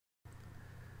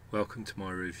Welcome to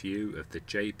my review of the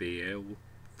JBL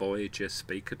Voyager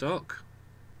speaker dock.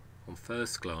 On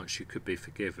first glance you could be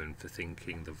forgiven for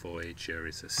thinking the Voyager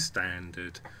is a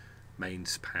standard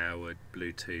mains powered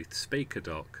Bluetooth speaker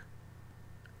dock,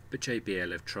 but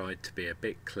JBL have tried to be a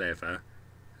bit clever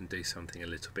and do something a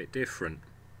little bit different.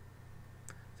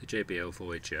 The JBL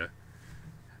Voyager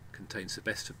contains the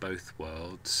best of both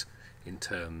worlds in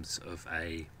terms of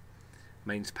a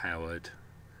mains powered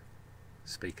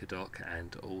speaker dock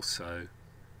and also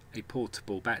a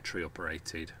portable battery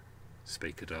operated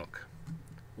speaker dock,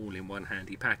 all in one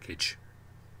handy package.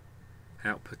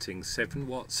 Outputting 7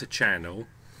 watts a channel,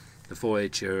 the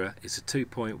Voyager is a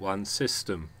 2.1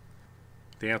 system.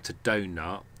 The outer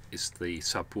donut is the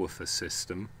subwoofer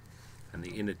system, and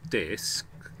the inner disc,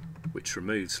 which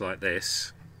removes like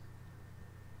this,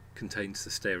 contains the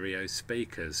stereo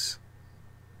speakers,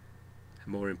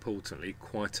 and more importantly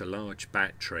quite a large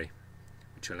battery,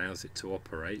 which allows it to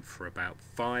operate for about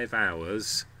 5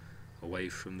 hours away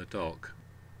from the dock.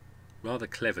 Rather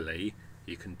cleverly,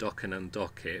 you can dock and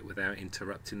undock it without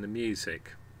interrupting the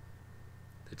music.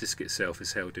 The disc itself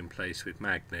is held in place with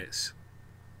magnets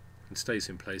and stays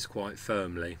in place quite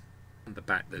firmly. On the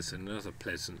back there's another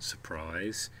pleasant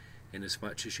surprise, in as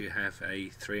much as you have a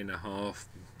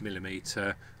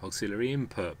 3.5mm auxiliary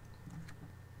input,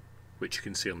 which you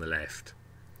can see on the left.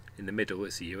 In the middle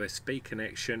is a USB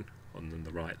connection, on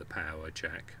the right the power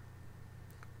jack.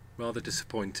 Rather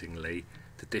disappointingly,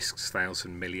 the disc's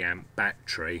 1000mAh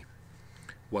battery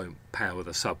won't power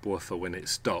the subwoofer when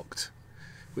it's docked,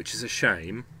 which is a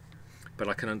shame, but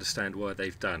I can understand why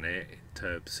they've done it in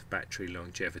terms of battery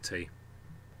longevity.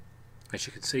 As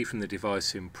you can see from the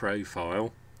device in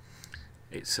profile,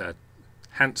 it's a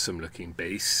handsome looking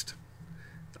beast.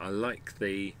 I like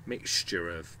the mixture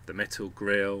of the metal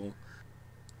grille,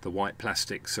 the white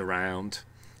plastic surround,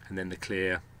 and then the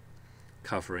clear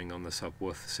covering on the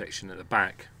subwoofer section at the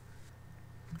back.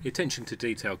 The attention to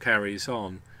detail carries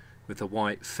on with the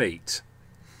white feet,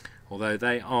 although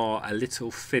they are a little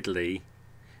fiddly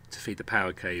to feed the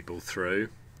power cable through,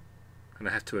 and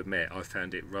I have to admit I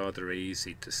found it rather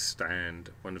easy to stand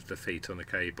one of the feet on the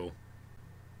cable.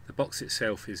 The box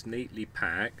itself is neatly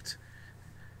packed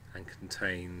and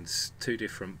contains 2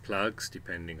 different plugs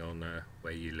depending on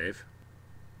where you live,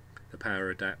 the power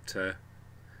adapter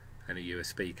and a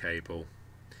USB cable.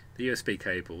 The USB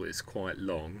cable is quite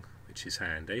long, which is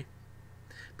handy,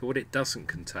 but what it doesn't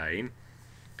contain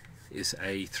is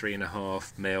a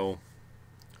 3.5mm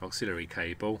auxiliary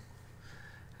cable,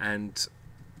 and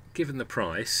given the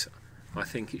price I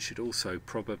think it should also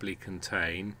probably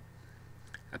contain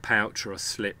a pouch or a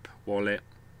slip wallet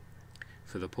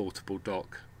for the portable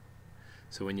dock,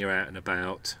 so when you're out and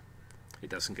about it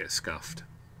doesn't get scuffed.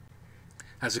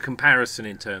 As a comparison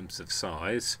in terms of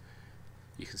size,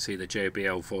 you can see the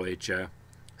JBL Voyager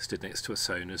stood next to a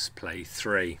Sonos Play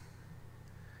 3.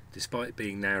 Despite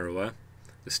being narrower,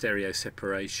 the stereo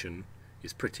separation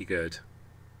is pretty good,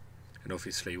 and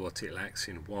obviously what it lacks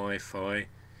in Wi-Fi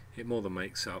it more than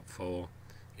makes up for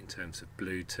in terms of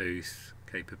Bluetooth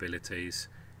capabilities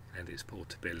and its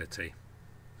portability.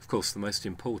 Of course, the most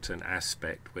important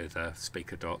aspect with a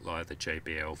speaker dock like the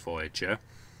JBL Voyager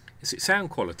is its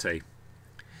sound quality,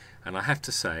 and I have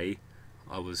to say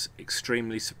I was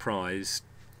extremely surprised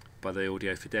by the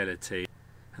audio fidelity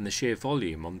and the sheer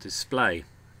volume on display.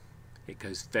 It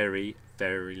goes very,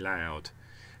 very loud,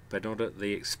 but not at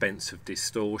the expense of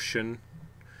distortion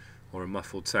or a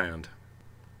muffled sound.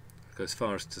 I go as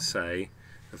far as to say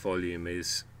the volume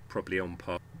is probably on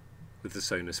par with the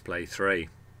Sonos Play 3,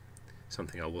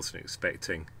 something I wasn't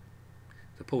expecting.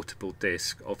 The portable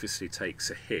disc obviously takes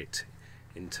a hit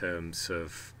in terms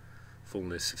of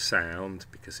fullness of sound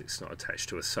because it's not attached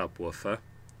to a subwoofer,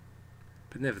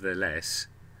 but nevertheless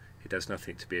it has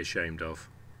nothing to be ashamed of.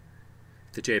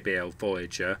 If the JBL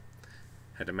Voyager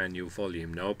had a manual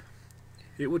volume knob,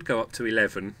 it would go up to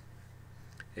 11.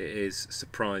 It is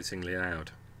surprisingly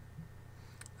loud.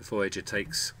 The Voyager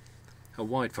takes a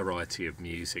wide variety of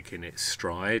music in its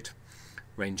stride,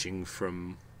 ranging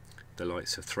from the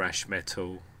likes of thrash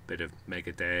metal, a bit of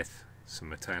Megadeth,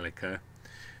 some Metallica,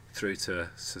 through to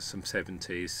some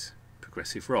 70s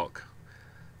progressive rock,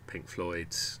 Pink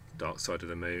Floyd's Dark Side of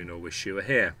the Moon or Wish You Were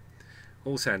Here.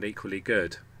 All sound equally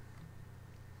good.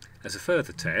 As a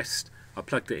further test, I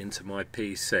plugged it into my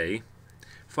PC,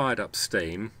 fired up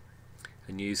Steam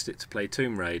and used it to play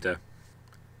Tomb Raider.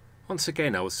 Once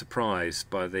again I was surprised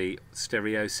by the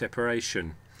stereo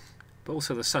separation, but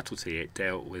also the subtlety it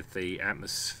dealt with the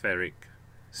atmospheric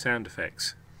sound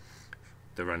effects.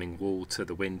 The running water,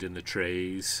 the wind in the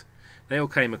trees, they all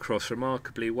came across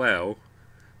remarkably well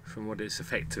from what is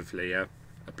effectively a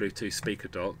a Bluetooth speaker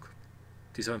dock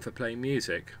designed for playing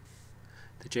music.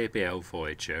 The JBL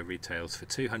Voyager retails for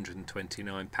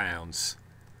 £229,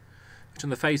 which on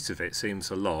the face of it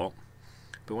seems a lot,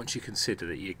 but once you consider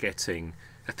that you're getting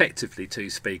effectively 2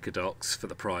 speaker docks for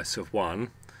the price of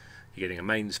one, you're getting a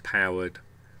mains powered,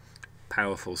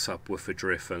 powerful subwoofer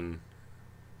driven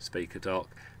speaker dock,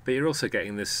 but you're also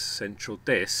getting this central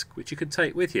disc which you can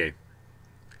take with you,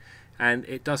 and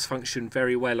it does function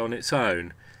very well on its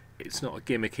own. It's not a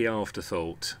gimmicky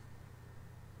afterthought.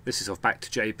 This is off back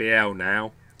to JBL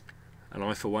now, and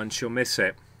I for one shall miss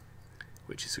it,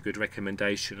 which is a good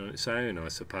recommendation on its own, I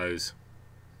suppose.